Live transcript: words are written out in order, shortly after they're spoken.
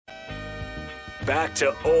Back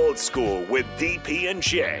to old school with DP and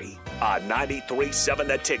J on 93.7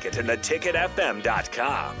 The Ticket and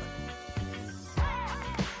theticketfm.com.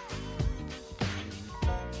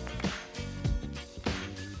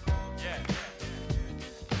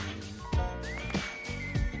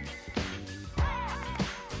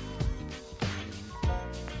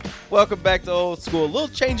 Welcome back to Old School. A little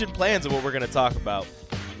change in plans of what we're going to talk about.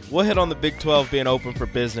 We'll hit on the Big 12 being open for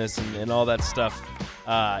business and all that stuff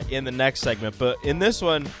in the next segment. But in this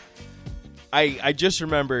one, I just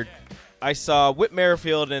remembered I saw Whit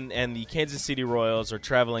Merrifield and the Kansas City Royals are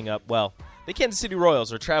traveling up. Well, the Kansas City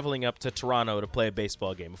Royals are traveling up to Toronto to play a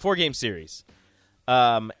baseball game, a 4-game series.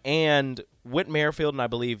 And Whit Merrifield and I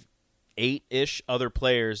believe 8-ish other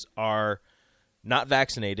players are not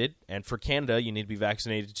vaccinated, and for Canada, you need to be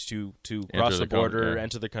vaccinated to cross the border,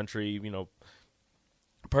 enter the country,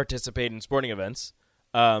 participate in sporting events.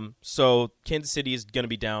 So Kansas City is going to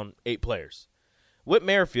be down 8 players. Whit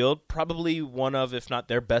Merrifield, probably one of, if not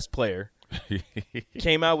their best player,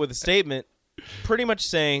 came out with a statement pretty much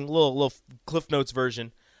saying, little Cliff Notes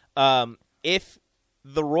version, if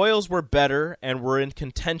the Royals were better and were in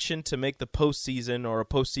contention to make the postseason or a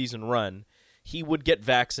postseason run, he would get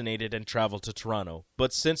vaccinated and travel to Toronto.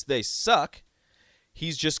 But since they suck,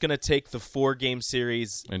 he's just going to take the 4-game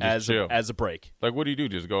series as a break. Like, what do you do?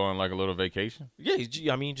 Just go on like a little vacation? Yeah, you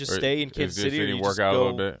just stay in Kansas City. Or you work out a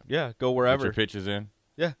little bit? Yeah, go wherever. Put your pitches in?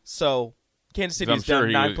 Yeah, so Kansas City's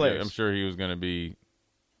down 9 players. I'm sure he was going to be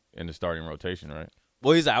in the starting rotation, right?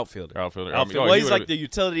 Well, he's an outfielder. Well, he's like the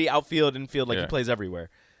utility outfield, infield, like he plays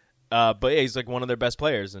everywhere. But yeah, he's like one of their best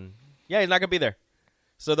players, and yeah, he's not going to be there.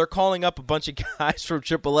 So they're calling up a bunch of guys from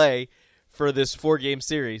AAA for this 4-game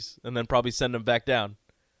series and then probably send them back down.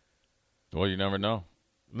 Well, you never know.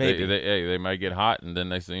 Maybe. They might get hot, and then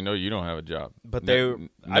next thing you know, you don't have a job. But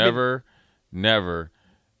never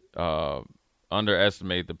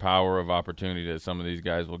underestimate the power of opportunity that some of these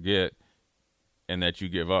guys will get and that you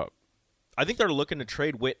give up. I think they're looking to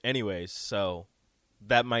trade Whit anyways, so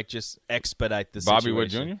that might just expedite the situation. Bobby Witt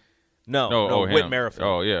Jr.? No, Whit Merrifield.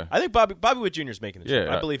 Oh, yeah. I think Bobby Witt Jr. is making the trip.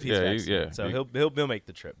 Yeah, I believe he's vaccinated, so he'll make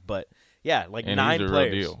the trip. But, yeah, like 9 he's a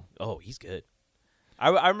players. real deal. Oh, he's good.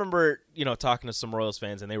 I remember, talking to some Royals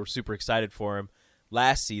fans, and they were super excited for him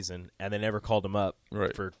last season, and they never called him up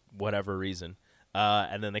for whatever reason.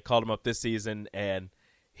 And then they called him up this season, and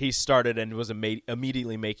he started and was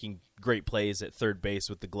immediately making great plays at third base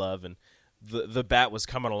with the glove, and the bat was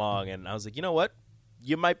coming along, and I was like, you know what?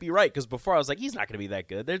 You might be right, because before I was like, he's not going to be that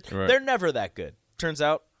good. They're never that good. Turns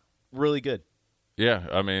out, really good. Yeah,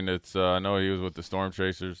 I mean, it's I know he was with the Storm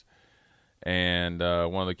Chasers, and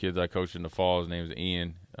one of the kids I coached in the fall, his name is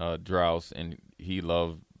Ian Drouse, and he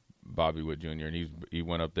loved Bobby Witt Jr., and he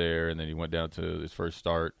went up there, and then he went down to his first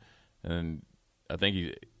start, and I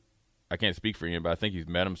think I can't speak for Ian, but I think he's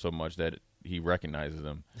met him so much that he recognizes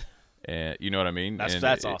him. And you know what I mean? That's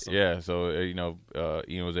awesome. Yeah, so,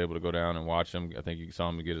 Ian was able to go down and watch him. I think he saw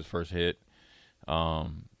him get his first hit.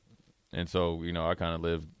 And so, I kind of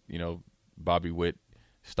lived, Bobby Witt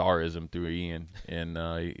starism through Ian, and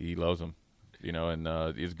he loves him, and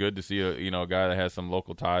it's good to see a guy that has some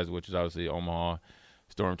local ties, which is obviously Omaha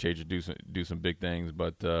Storm Chaser do some big things,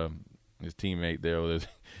 but his teammate there,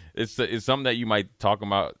 it's something that you might talk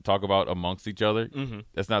about amongst each other. Mm-hmm.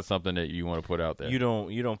 That's not something that you want to put out there. You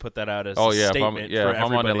don't put that out as a statement. If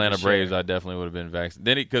I'm on the Atlanta Braves, I definitely would have been vaccinated.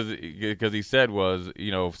 Then because he said was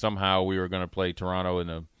if somehow we were going to play Toronto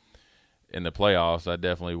in the playoffs, I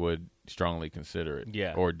definitely would strongly consider it.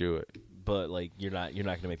 Yeah. Or do it. But like you're not going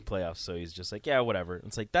to make the playoffs, so he's just like, yeah, whatever.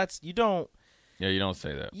 It's like you don't. Yeah, you don't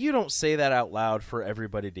say that. You don't say that out loud for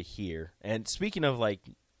everybody to hear. And speaking of like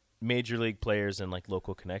major league players and like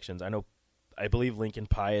local connections, I believe Lincoln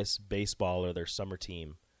Pius baseball or their summer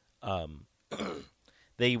team,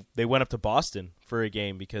 they went up to Boston for a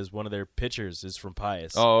game because one of their pitchers is from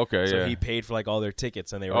Pius. Oh, okay, so yeah. he paid for like all their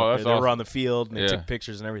tickets, and they were awesome. on the field and they took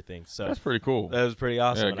pictures and everything. So that's pretty cool. That was pretty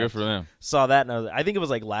awesome. Yeah, good for them. Saw that, and I think it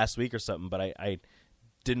was like last week or something, but I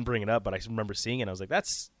didn't bring it up, but I remember seeing it. And I was like,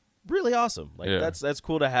 that's really awesome. Like that's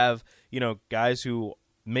cool to have guys who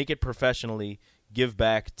make it professionally give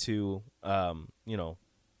back to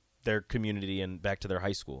their community and back to their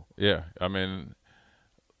high school. Yeah, I mean,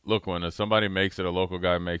 look, when somebody makes it, a local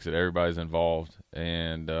guy makes it, everybody's involved,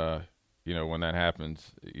 and when that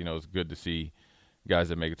happens, it's good to see guys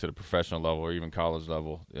that make it to the professional level or even college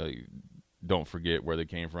level don't forget where they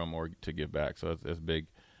came from or to give back. So that's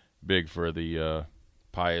big for the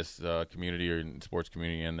Pius community or sports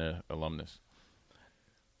community and the alumnus.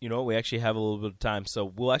 We actually have a little bit of time, so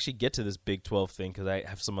we'll actually get to this Big 12 thing because I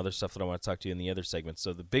have some other stuff that I want to talk to you in the other segment.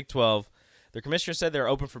 So the Big 12, their commissioner said they're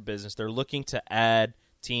open for business. They're looking to add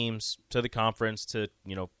teams to the conference to,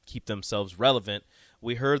 keep themselves relevant.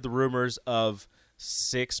 We heard the rumors of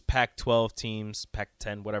 6 Pac-12 teams,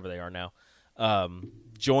 Pac-10, whatever they are now,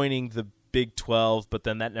 joining the Big 12, but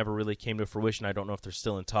then that never really came to fruition. I don't know if they're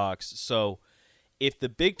still in talks. So if the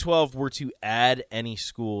Big 12 were to add any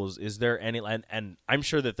schools, is there any – and I'm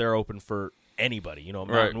sure that they're open for anybody,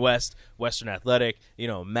 Mountain West, Western Athletic,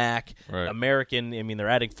 MAC, American. I mean, they're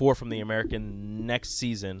adding 4 from the American next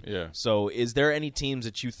season. Yeah. So is there any teams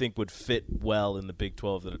that you think would fit well in the Big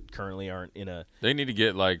 12 that currently aren't in a – They need to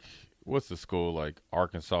get, what's the school,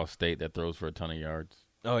 Arkansas State that throws for a ton of yards?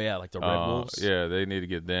 Oh, yeah, like the Red Wolves? Yeah, they need to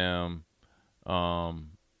get them.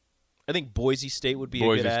 I think Boise State would be a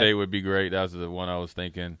good Boise State would be great. That's the one I was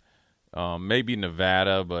thinking. Maybe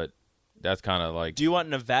Nevada, but that's kind of like. Do you want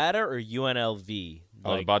Nevada or UNLV? I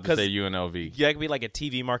was about to say UNLV. Yeah, it could be like a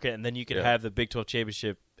TV market, and then you could have the Big 12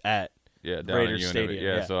 championship at down Raiders in Stadium.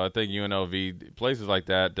 Yeah, so I think UNLV, places like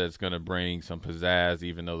that's going to bring some pizzazz,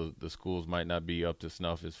 even though the schools might not be up to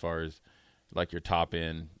snuff as far as like your top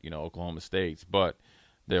end, Oklahoma States, but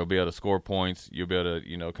they'll be able to score points. You'll be able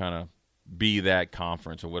to, kind of be that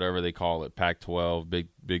conference or whatever they call it, Pac-12,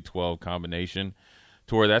 Big 12 combination,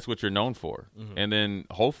 to where that's what you're known for. Mm-hmm. And then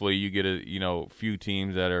hopefully you get a few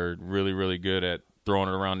teams that are really, really good at throwing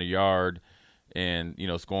it around the yard and,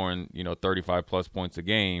 scoring, 35 plus points a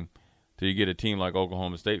game. So you get a team like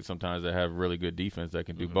Oklahoma State sometimes that have really good defense that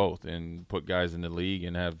can do both and put guys in the league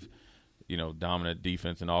and have, dominant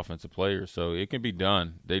defense and offensive players. So it can be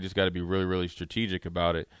done. They just got to be really, really strategic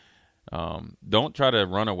about it. Don't try to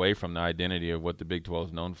run away from the identity of what the Big 12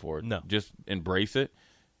 is known for. No. Just embrace it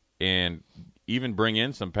and even bring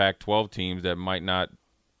in some Pac-12 teams that might not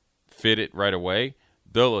fit it right away.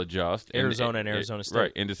 They'll adjust. Arizona and Arizona State.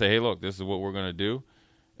 Right, and to say, hey, look, this is what we're going to do.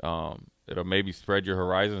 It'll maybe spread your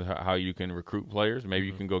horizons, how you can recruit players. Maybe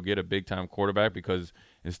you can go get a big-time quarterback because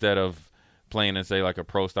instead of playing in, say, like a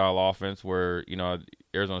pro-style offense where,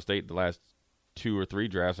 Arizona State the last 2 or 3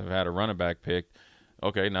 drafts have had a running back picked,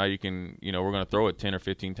 okay, now you can, we're going to throw it 10 or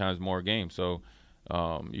 15 times more a game. So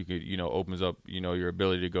you could, opens up, your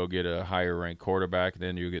ability to go get a higher-ranked quarterback.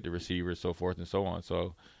 Then you get the receivers, so forth and so on.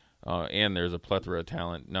 So, and there's a plethora of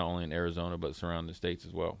talent, not only in Arizona but surrounding states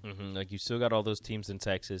as well. Mm-hmm. Like you still got all those teams in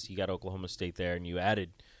Texas. You got Oklahoma State there, and you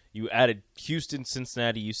added Houston,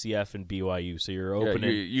 Cincinnati, UCF, and BYU. So you're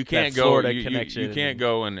opening you can't that go Florida connection. You can't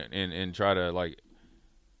go and try to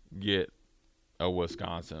get a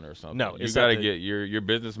Wisconsin or something. No, you got to get your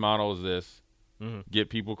business model is this. Mm-hmm. Get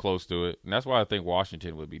people close to it, and that's why I think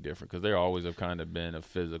Washington would be different because they always have kind of been a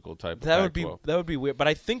physical type of Pac-12. That would be weird, but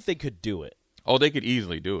I think they could do it. Oh, they could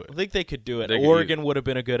easily do it. I think they could do it. Oregon would have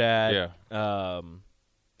been a good ad. Yeah.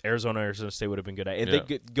 Arizona State would have been good at. If they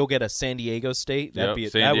could go get a San Diego State, that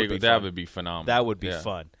would be phenomenal. That would be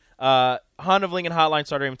fun. Honda of Lincoln Hotline,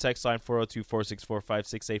 starter name text line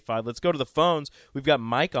 402-464-5685. Let's go to the phones. We've got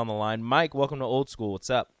Mike on the line. Mike, welcome to Old School. What's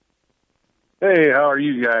up? Hey, how are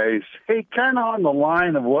you guys? Hey, kind of on the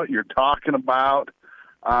line of what you're talking about.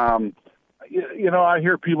 I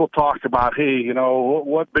hear people talk about, hey,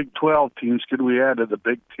 what Big 12 teams could we add to the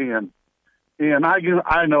Big 10? And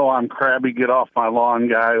I know I'm crabby, get off my lawn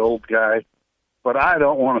guy, old guy, but I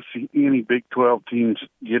don't want to see any Big 12 teams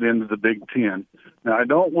get into the Big 10. Now, I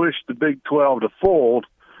don't wish the Big 12 to fold,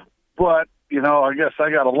 but, I guess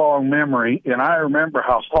I got a long memory, and I remember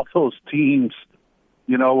how all those teams,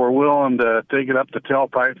 were willing to take it up the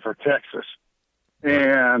tailpipe for Texas.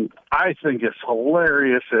 And I think it's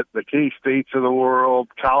hilarious that the K-States of the world,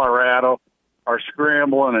 Colorado, are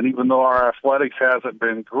scrambling, and even though our athletics hasn't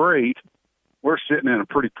been great, we're sitting in a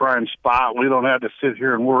pretty prime spot. We don't have to sit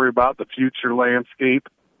here and worry about the future landscape.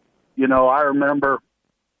 I remember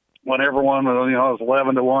when everyone was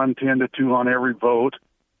 11-1, 10-2 on every vote.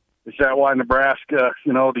 Is that why Nebraska,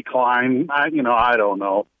 declined? I don't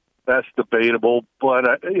know. That's debatable.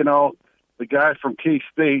 But, the guy from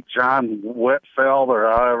K-State, John Wetfeld, or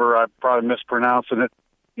however, I'm probably mispronouncing it,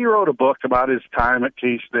 he wrote a book about his time at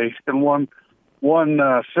K-State, and one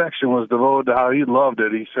section was devoted to how he loved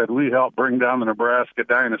it. He said, we helped bring down the Nebraska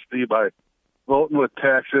dynasty by voting with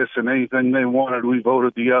Texas, and anything they wanted, we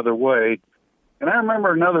voted the other way. And I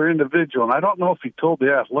remember another individual, and I don't know if he told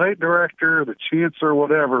the athletic director, the chancellor,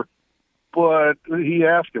 whatever, but he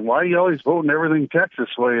asked him, why are you always voting everything Texas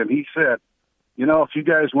way? And he said, if you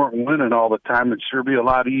guys weren't winning all the time, it'd sure be a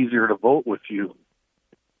lot easier to vote with you.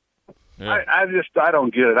 Yeah. I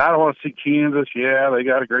don't get it. I don't want to see Kansas. Yeah, they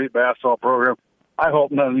got a great basketball program. I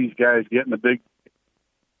hope none of these guys get in the big.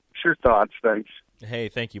 Sure thoughts. Thanks. Hey,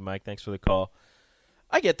 thank you, Mike. Thanks for the call.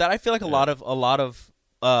 I get that. I feel like a lot of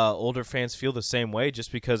older fans feel the same way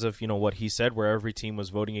just because of, what he said, where every team was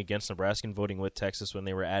voting against Nebraska and voting with Texas when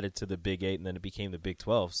they were added to the Big 8, and then it became the Big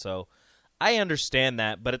 12. So I understand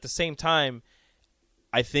that, but at the same time,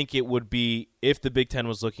 I think it would be, if the Big 10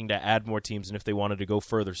 was looking to add more teams and if they wanted to go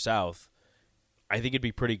further south, I think it'd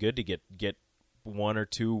be pretty good to get one or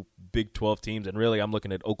two Big 12 teams. And really, I'm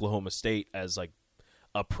looking at Oklahoma State as like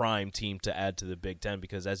a prime team to add to the Big 10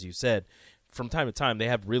 because, as you said, from time to time, they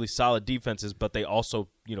have really solid defenses, but they also,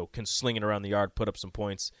 can sling it around the yard, put up some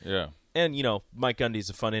points. Yeah. And, Mike Gundy's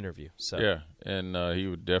a fun interview. So yeah, and he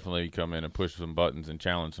would definitely come in and push some buttons and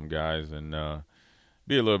challenge some guys and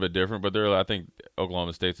be a little bit different. But I think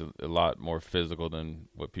Oklahoma State's a lot more physical than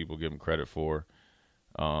what people give them credit for.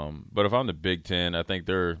 But if I'm the Big Ten, I think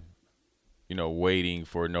they're, waiting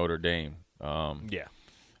for Notre Dame. Yeah.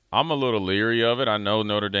 I'm a little leery of it. I know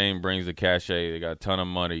Notre Dame brings the cachet. They got a ton of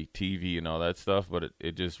money, TV, and all that stuff, but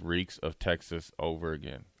it just reeks of Texas over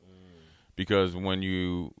again. Because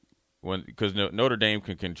because Notre Dame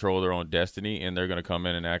can control their own destiny, and they're going to come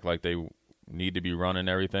in and act like they need to be running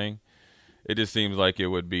everything. It just seems like it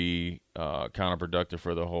would be counterproductive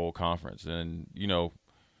for the whole conference. And,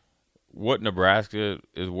 what Nebraska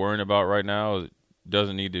is worrying about right now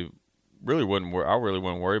doesn't need to – I really wouldn't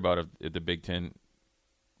worry about if the Big Ten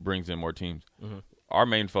brings in more teams. Mm-hmm. Our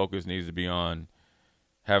main focus needs to be on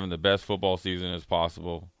having the best football season as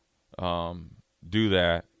possible, do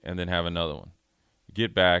that, and then have another one.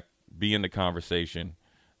 Get back, be in the conversation.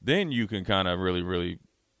 Then you can kind of really, really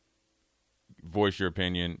voice your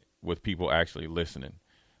opinion with people actually listening.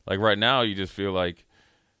 Like right now, you just feel like,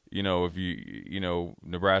 if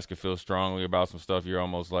Nebraska feels strongly about some stuff, you're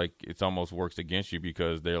almost like it's almost works against you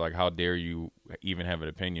because they're like, how dare you even have an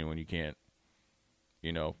opinion when you can't,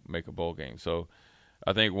 make a bowl game. So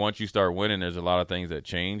I think once you start winning, there's a lot of things that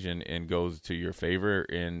change and goes to your favor.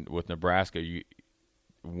 And with Nebraska,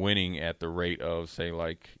 winning at the rate of, say,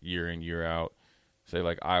 like year in, year out, say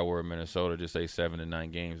like Iowa or Minnesota, just say 7 to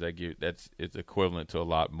 9 games, it's equivalent to a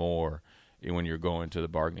lot more when you're going to the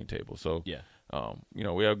bargaining table. So yeah.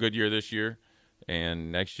 We have a good year this year and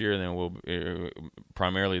next year, and then we'll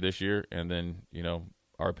primarily this year, and then,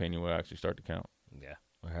 our opinion will actually start to count. Yeah.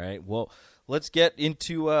 All right. Well, let's get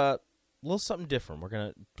into a little something different.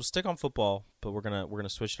 We'll stick on football, but we're gonna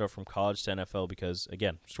switch it up from college to NFL because,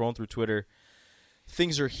 again, scrolling through Twitter,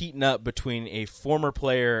 things are heating up between a former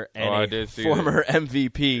player and a former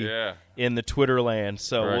MVP in the Twitter land.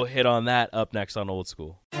 So We'll hit on that up next on Old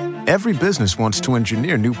School. Every business wants to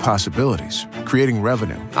engineer new possibilities, creating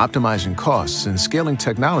revenue, optimizing costs, and scaling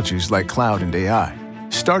technologies like cloud and AI.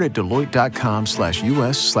 Start at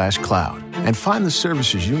Deloitte.com/US/cloud and find the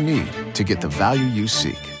services you need to get the value you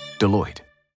seek. Deloitte.